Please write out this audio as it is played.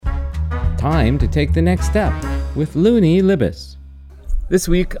Time to take the next step with Looney Libis. This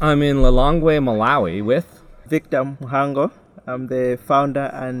week I'm in Lilongwe, Malawi with Victor Muhango. I'm the founder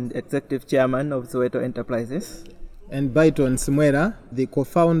and executive chairman of Ziweto Enterprises. And Byton Simwera, the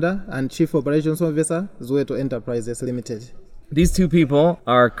co-founder and chief operations officer, Ziweto Enterprises Limited. These two people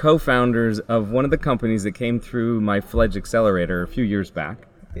are co-founders of one of the companies that came through my Fledge Accelerator a few years back.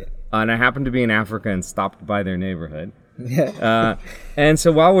 Yeah. And I happened to be in Africa and stopped by their neighborhood. Yeah. And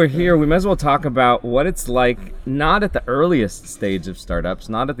so while we're here, we might as well talk about what it's like, not at the earliest stage of startups,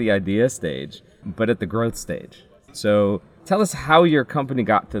 not at the idea stage, but at the growth stage. So tell us how your company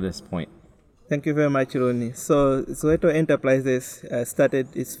got to this point. Thank you very much, Ronnie. So Ziweto Enterprises started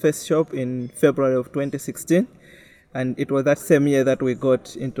its first shop in February of 2016. And it was that same year that we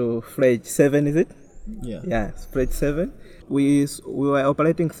got into Fledge 7, is it? Yeah. Yeah, Fledge 7. We were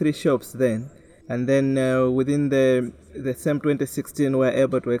operating 3 shops then. And then within the same 2016, we were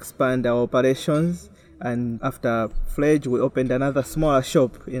able to expand our operations. And after Fledge, we opened another smaller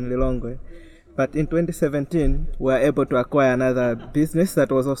shop in Lilongwe. But in 2017, we were able to acquire another business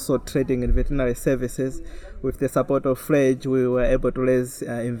that was also trading in veterinary services. With the support of Fledge, we were able to raise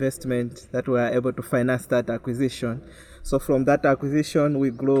investment that we were able to finance that acquisition. So from that acquisition, we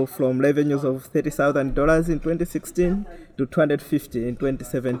grew from revenues of $30,000 in 2016 to $250,000 in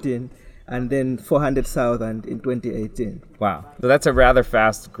 2017. And then 400,000 in 2018. Wow. So that's a rather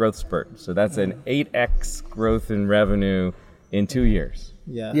fast growth spurt. So that's an 8x growth in revenue in 2 years.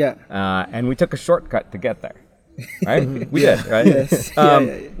 Yeah. And we took a shortcut to get there, right? We did, right? Yes.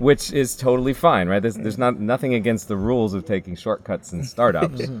 Which is totally fine, right? There's nothing against the rules of taking shortcuts in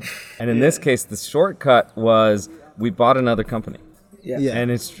startups. And in this case, the shortcut was we bought another company. Yeah.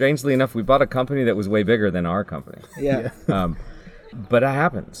 And it's strangely enough, we bought a company that was way bigger than our company. Yeah. But it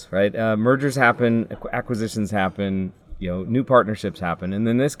happens, right? Mergers happen, acquisitions happen, new partnerships happen. And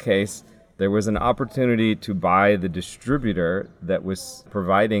in this case, there was an opportunity to buy the distributor that was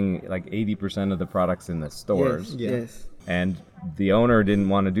providing like 80% of the products in the stores. Yes. And the owner didn't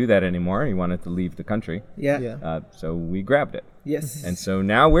want to do that anymore. He wanted to leave the country. Yeah. So we grabbed it. Yes. And so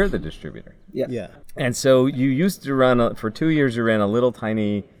now we're the distributor. Yeah. And so you used to run, for 2 years, you ran a little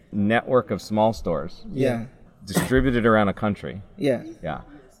tiny network of small stores. Yeah. Distributed around a country. Yeah. Yeah.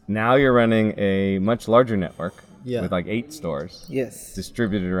 Now you're running a much larger network with like 8 stores. Yes.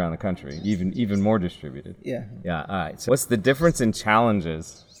 Distributed around the country, even more distributed. Yeah. Yeah. All right. So what's the difference in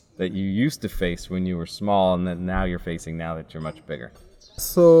challenges that you used to face when you were small and that now you're facing now that you're much bigger?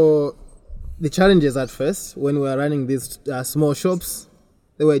 So the challenges at first, when we were running these small shops,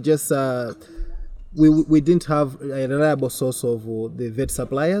 they were just, we didn't have a reliable source of the vet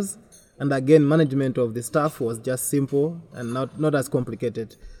suppliers. And again, management of the staff was just simple and not as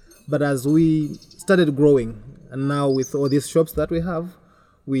complicated. But as we started growing, and now with all these shops that we have,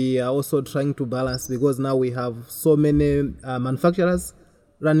 we are also trying to balance, because now we have so many manufacturers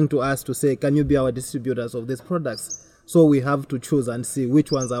running to us to say, can you be our distributors of these products? So we have to choose and see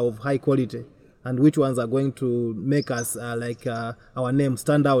which ones are of high quality and which ones are going to make us our name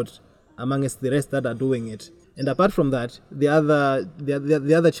stand out amongst the rest that are doing it. And apart from that, the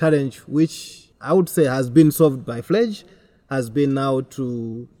other challenge, which I would say has been solved by Fledge, has been now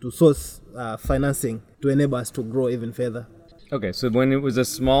to source financing to enable us to grow even further. Okay, so when it was a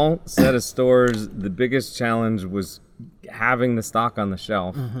small set of stores, the biggest challenge was having the stock on the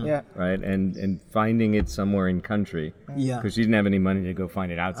shelf, right, and finding it somewhere in country, because you didn't have any money to go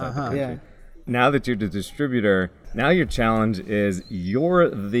find it outside the country. Yeah. Now that you're the distributor, now your challenge is you're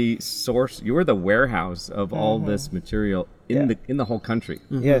the source, you're the warehouse of all this material in the whole country.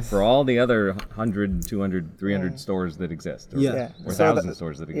 Yes. For all the other 100, 200, 300 stores that exist, or 1,000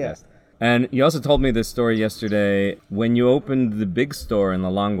 stores that exist. And you also told me this story yesterday. When you opened the big store in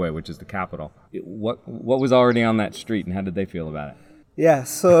Lilongwe, which is the capital, what was already on that street, and how did they feel about it? Yeah,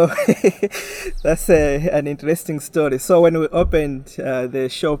 so that's an interesting story. So when we opened the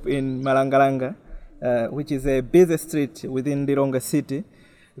shop in Malangalanga, which is a busy street within Lilongwe city,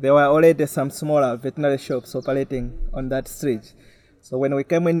 there were already some smaller veterinary shops operating on that street. So when we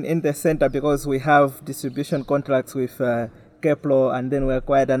came in the center, because we have distribution contracts with Kepler, and then we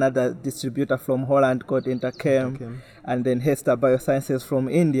acquired another distributor from Holland called Interchem, and then Hester Biosciences from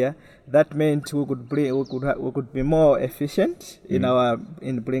India. That meant we could be more efficient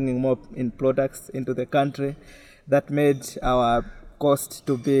in bringing more products into the country. That made our cost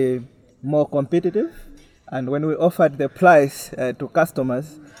to be more competitive, And when we offered the price to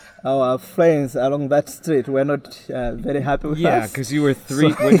customers, our friends along that street were not very happy with us. Yeah, because you were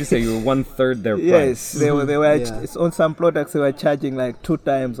what did you say? You were 1/3 their price. Yes, they were. Yeah. On some products they were charging like 2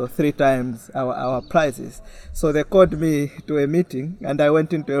 times or 3 times our prices. So they called me to a meeting, and I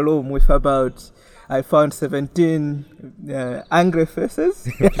went into a room with I found 17 angry faces.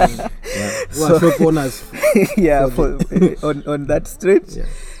 Shop owners. Yeah, on that street. Yeah.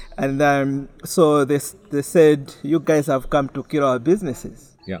 And so they said, "You guys have come to kill our businesses."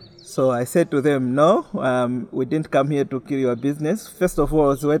 Yeah. So I said to them, "No, we didn't come here to kill your business. First of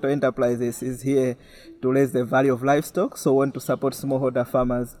all, Ziweto Enterprises is here to raise the value of livestock, so we want to support smallholder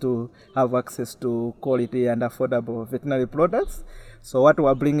farmers to have access to quality and affordable veterinary products. So what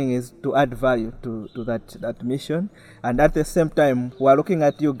we're bringing is to add value to that mission. And at the same time, we're looking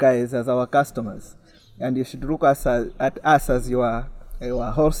at you guys as our customers, and you should look at us as your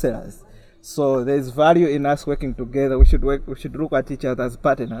wholesalers. So there's value in us working together. We should look at each other as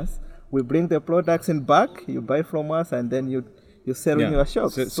partners. We bring the products in bulk, you buy from us, and then you sell in your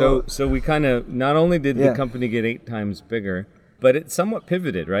shops." So we kind of, not only did the company get 8 times bigger, but it somewhat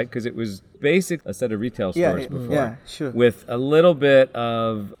pivoted, right? Because it was basic a set of retail stores before. Yeah, sure. With a little bit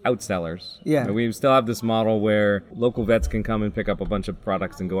of outsellers. Yeah. And we still have this model where local vets can come and pick up a bunch of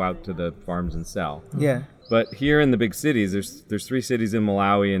products and go out to the farms and sell. Yeah. But here in the big cities, there's 3 cities in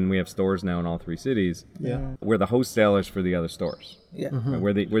Malawi, and we have stores now in all 3 cities. Yeah. We're the wholesalers for the other stores. Yeah.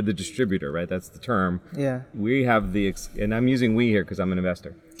 Right? We're the distributor, right? That's the term. Yeah. We have and I'm using we here because I'm an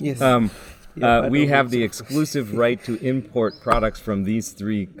investor. Yes. We have the exclusive right to import products from these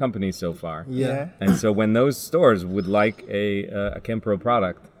 3 companies so far. Yeah. And so when those stores would like a Kempro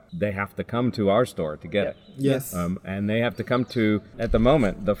product, they have to come to our store to get it. Yes. And they have to come to, at the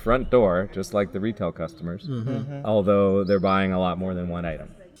moment, the front door, just like the retail customers, although they're buying a lot more than one item.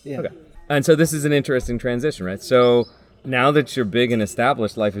 Yeah. Okay. And so this is an interesting transition, right? So now that you're big and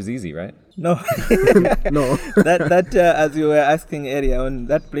established, life is easy, right? No. No. that as you were asking earlier on,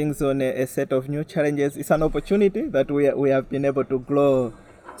 that brings on a set of new challenges. It's an opportunity that we have been able to grow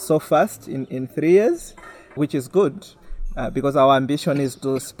so fast in 3 years, which is good. Because our ambition is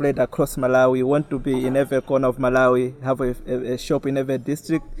to spread across Malawi. We want to be in every corner of Malawi, have a shop in every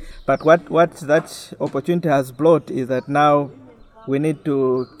district. But what that opportunity has brought is that now we need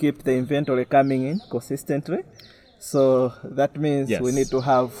to keep the inventory coming in consistently. So that means we need to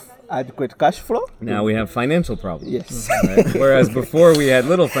have adequate cash flow. Now we have financial problems. Yes. Right? Whereas before we had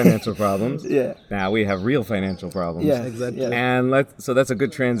little financial problems. Yeah. Now we have real financial problems. Yeah, exactly. Yeah. And so that's a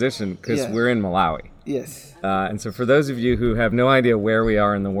good transition because we're in Malawi. Yes. And so for those of you who have no idea where we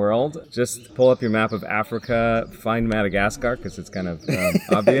are in the world, just pull up your map of Africa, find Madagascar because it's kind of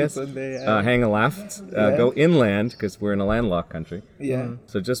obvious. Hang a left, go inland because we're in a landlocked country. Yeah.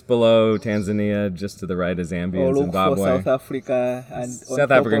 So just below Tanzania, just to the right is Zambia and Look Zimbabwe. for South Africa and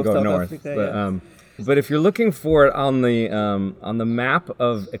South Africa can go South north, Africa, but if you're looking for it on the map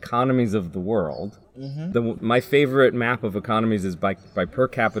of economies of the world, my favorite map of economies is by per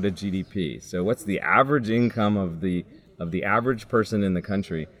capita GDP. So what's the average income of the average person in the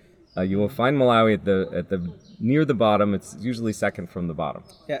country? You will find Malawi at the near the bottom. It's usually second from the bottom.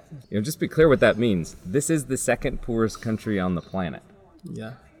 Yeah. Just be clear what that means. This is the second poorest country on the planet.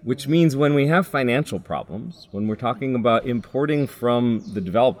 Yeah. Which means when we have financial problems, when we're talking about importing from the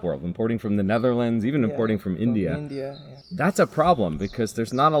developed world, importing from the Netherlands, even importing from India, that's a problem because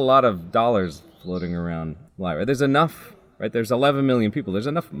there's not a lot of dollars floating around Malawi. Right? There's enough, right? There's 11 million people. There's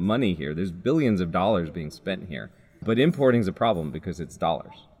enough money here. There's billions of dollars being spent here. But importing is a problem because it's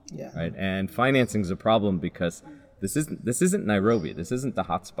dollars. Yeah. Right? And financing is a problem because this isn't Nairobi. This isn't the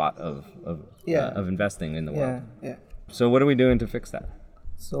hotspot of investing in the world. Yeah. So what are we doing to fix that?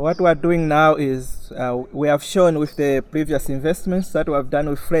 So what we're doing now is we have shown with the previous investments that we have done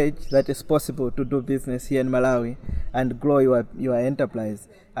with Fledge that it's possible to do business here in Malawi and grow your enterprise.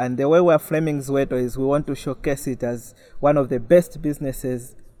 And the way we're framing Ziweto is we want to showcase it as one of the best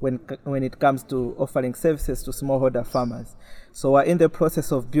businesses when it comes to offering services to smallholder farmers. So we're in the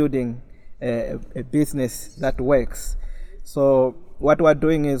process of building a business that works. So what we're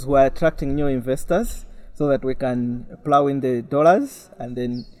doing is we're attracting new investors so that we can plow in the dollars and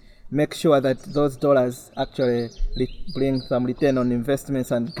then make sure that those dollars actually bring some return on investments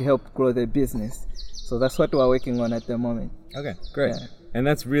and help grow the business. So that's what we're working on at the moment. Okay, great. Yeah. And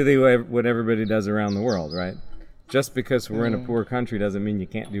that's really what everybody does around the world, right? Just because we're in a poor country doesn't mean you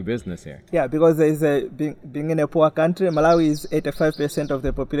can't do business here. Yeah, because there is being in a poor country, Malawi is 85% of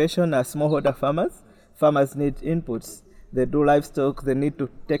the population are smallholder farmers. Farmers need inputs. They do livestock. They need to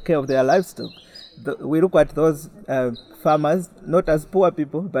take care of their livestock. we look at those farmers not as poor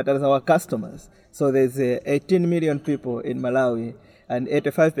people, but as our customers. So there's 18 million people in Malawi, and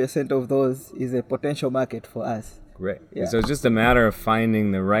 85% of those is a potential market for us. Great. Yeah. So it's just a matter of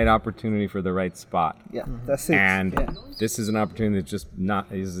finding the right opportunity for the right spot. Yeah, that's it. And yeah. this is an opportunity that's just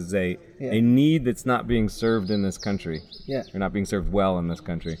not is a Yeah. a need that's not being served in this country. Yeah. Or not being served well in this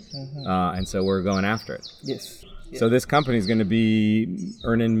country. And so we're going after it. Yes. So this company is going to be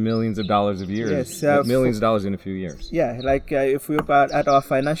earning millions of dollars a year. Yes, millions of dollars in a few years. Yeah, like if we look at our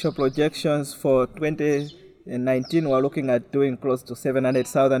financial projections for 2019, we're looking at doing close to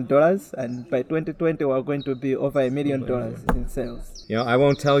 $700,000, and by 2020, we're going to be over $1 million in sales. You know, I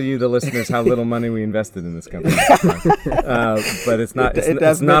won't tell you the listeners how little money we invested in this company, but it's not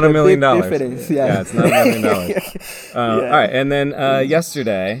it's not $1 million. Yeah. It's not $1 million. All right, and then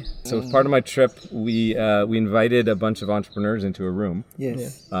yesterday, so as part of my trip, we invited a bunch of entrepreneurs into a room.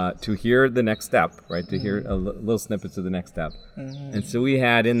 Yes. To hear the next step, right? To hear little snippets of the next step. And so we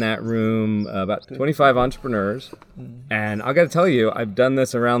had in that room about 25 entrepreneurs. And I got to tell you, I've done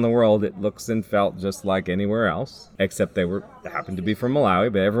this around the world. It looks and felt just like anywhere else, except they happened to be from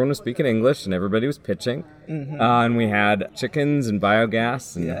Malawi, but everyone was speaking English and everybody was pitching. And we had chickens and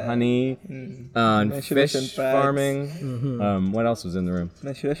biogas and honey and fish farming. What else was in the room?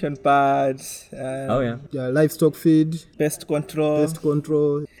 Menstruation pads. Yeah, livestock feed. Pest control.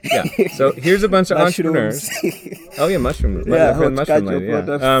 Yeah. So here's a bunch of Mushrooms. entrepreneurs. Oh yeah, mushrooms. Yeah, mushroom horticulture lady, yeah.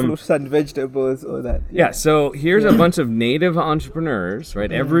 products, fruits and vegetables, all that. Yeah, so here's a bunch of native entrepreneurs,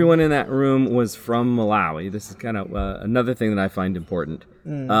 right? Everyone in that room was from Malawi. This is kind of another thing that I find important.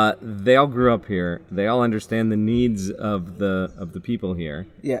 They all grew up here. They all understand the needs of the people here.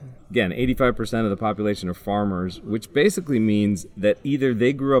 Yeah. Again, 85% of the population are farmers, which basically means that either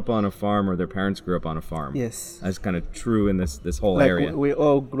they grew up on a farm or their parents grew up on a farm. Yes. That's kind of true in this whole Like area. we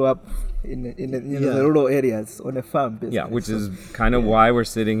all grew up in the rural areas on a farm, basically. Yeah, which is kind of why we're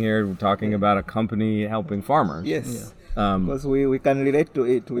sitting here talking about a company helping farmers. Yes. Because we can relate to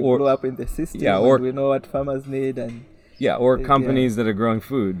it. We grew up in the system. Yeah, and we know what farmers need and. Yeah, or companies that are growing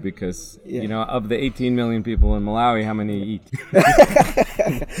food because, you know, of the 18 million people in Malawi, how many eat?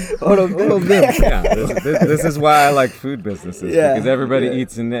 All of them. Yeah, this is why I like food businesses because everybody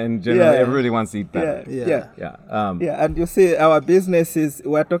eats and generally everybody wants to eat better. Yeah, and you see our business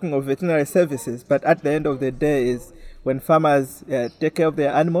we're talking of veterinary services, but at the end of the day is when farmers take care of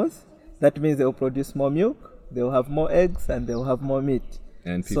their animals, that means they will produce more milk, they will have more eggs, and they will have more meat.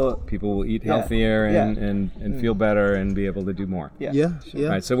 And people will eat healthier and feel better and be able to do more. Yeah. All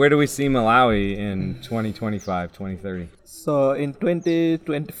right, so where do we see Malawi in 2025, 2030? So in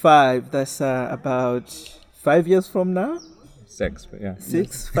 2025, that's about 5 years from now. 6, but yeah.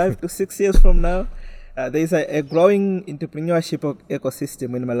 5 to 6 years from now. There is a growing entrepreneurship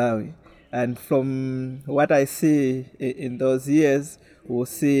ecosystem in Malawi. And from what I see in those years, we'll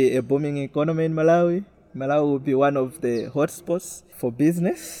see a booming economy in Malawi. Malawi will be one of the hotspots for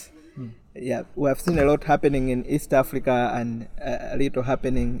business. Yeah, we have seen a lot happening in East Africa and a little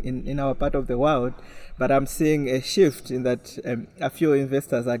happening in our part of the world. But I'm seeing a shift in that a few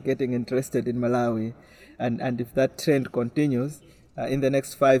investors are getting interested in Malawi. And if that trend continues, in the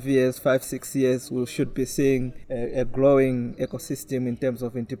next 5 years, 6 years, we should be seeing a growing ecosystem in terms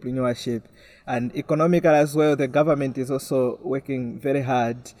of entrepreneurship. And economical as well, the government is also working very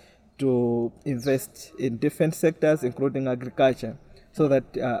hard to invest in different sectors, including agriculture, so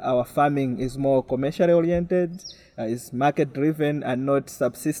that our farming is more commercially oriented, is market driven, and not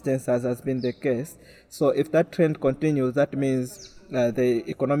subsistence as has been the case. So if that trend continues, that means the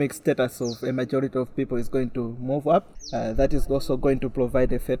economic status of a majority of people is going to move up. That is also going to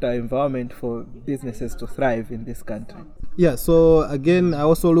provide a fertile environment for businesses to thrive in this country. Yeah, so again, I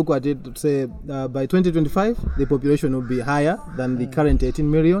also look at it to say by 2025, the population will be higher than the current 18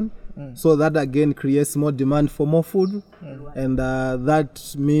 million. So that again creates more demand for more food, and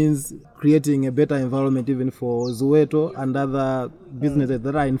that means creating a better environment even for Ziweto and other businesses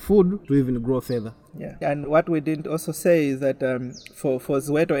that are in food to even grow further. Yeah, and what we didn't also say is that for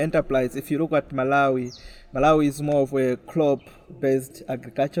Ziweto enterprise, if you look at Malawi is more of a crop-based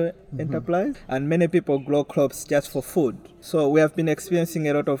agriculture enterprise, and many people grow crops just for food. So we have been experiencing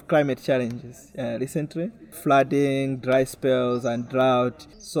a lot of climate challenges recently, flooding, dry spells, and drought.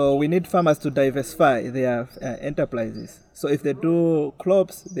 So we need farmers to diversify their enterprises. So if they do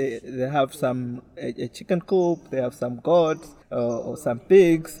crops, they have a chicken coop, they have some goats or some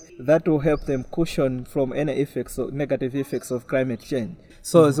pigs, that will help them cushion from any effects or negative effects of climate change.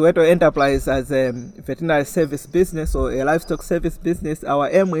 So Ziweto Enterprise, as a veterinary service business or a livestock service business, our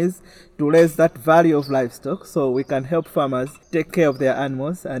aim is to raise that value of livestock so we can help farmers take care of their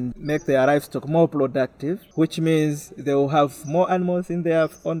animals and make their livestock more productive, which means they will have more animals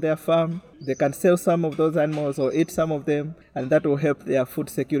on their farm. They can sell some of those animals or eat some of them, and that will help their food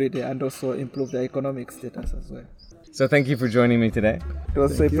security and also improve their economic status as well. So thank you for joining me today. It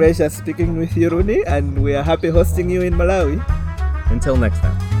was a pleasure speaking with you, Rooney, and we are happy hosting you in Malawi. Until next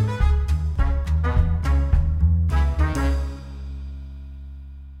time.